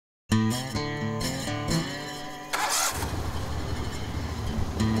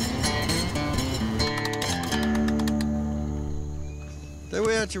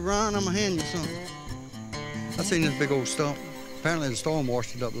got you, Ron. I'm gonna hand you something. I seen this big old stump. Apparently the storm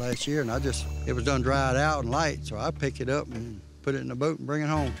washed it up last year, and it was done dried out and light, so I pick it up and put it in the boat and bring it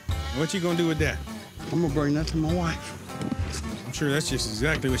home. What you gonna do with that? I'm gonna bring that to my wife. I'm sure that's just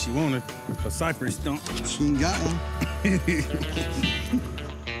exactly what she wanted, a cypress stump. She ain't got one.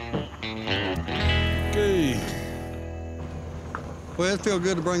 Okay. Well, it feels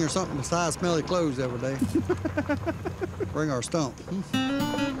good to bring her something besides smelly clothes every day. Bring her a stump. Hey,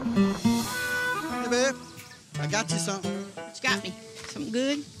 babe, I got you something. What you got me? Something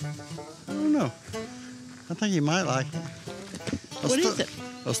good? I don't know. I think you might like it. What is it?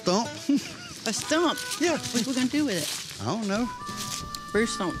 A stump. A stump? Yeah. What we gonna do with it? I don't know.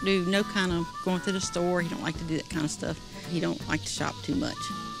 Bruce don't do no kind of going to the store. He don't like to do that kind of stuff. He don't like to shop too much.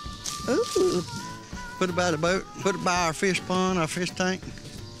 Ooh. Put it by the boat. Put it by our fish pond, our fish tank.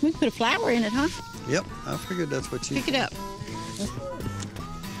 We can put a flower in it, huh? Yep, I figured that's what you... Pick it up.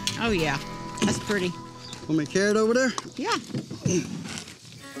 Oh, yeah. That's pretty. Want me to carry it over there? Yeah.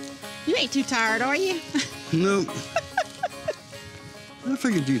 You ain't too tired, are you? Nope. I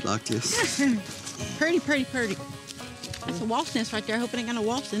figured you'd like this. Pretty, pretty, pretty. That's a wasp nest right there. I hope it ain't got no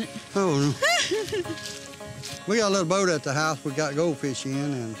wasps in it. Oh, no. We got a little boat at the house we got goldfish in,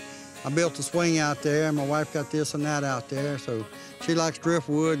 and I built a swing out there, and my wife got this and that out there, so she likes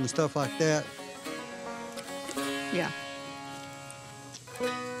driftwood and stuff like that. Yeah.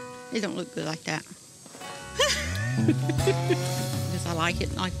 It don't look good like that. Because I like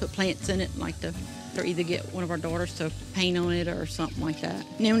it, and I like to put plants in it, and like to either get one of our daughters to paint on it or something like that.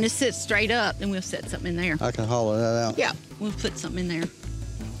 And then when it sits straight up, then we'll set something in there. I can hollow that out. Yeah, we'll put something in there.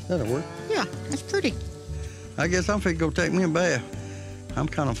 That'll work. Yeah, that's pretty. I guess I'm finna go take me a bath. I'm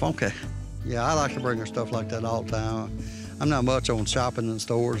kind of funky. Yeah, I like to bring her stuff like that all the time. I'm not much on shopping in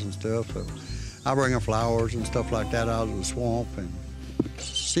stores and stuff, but I bring her flowers and stuff like that out of the swamp, and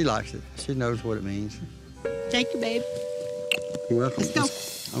she likes it. She knows what it means. Thank you, babe. You're welcome.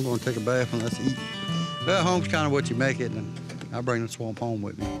 Let's go. I'm going to take a bath and let's eat. Well, home's kind of what you make it, and I bring the swamp home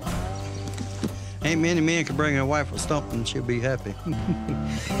with me. Ain't many men can bring a wife a stump and she'll be happy.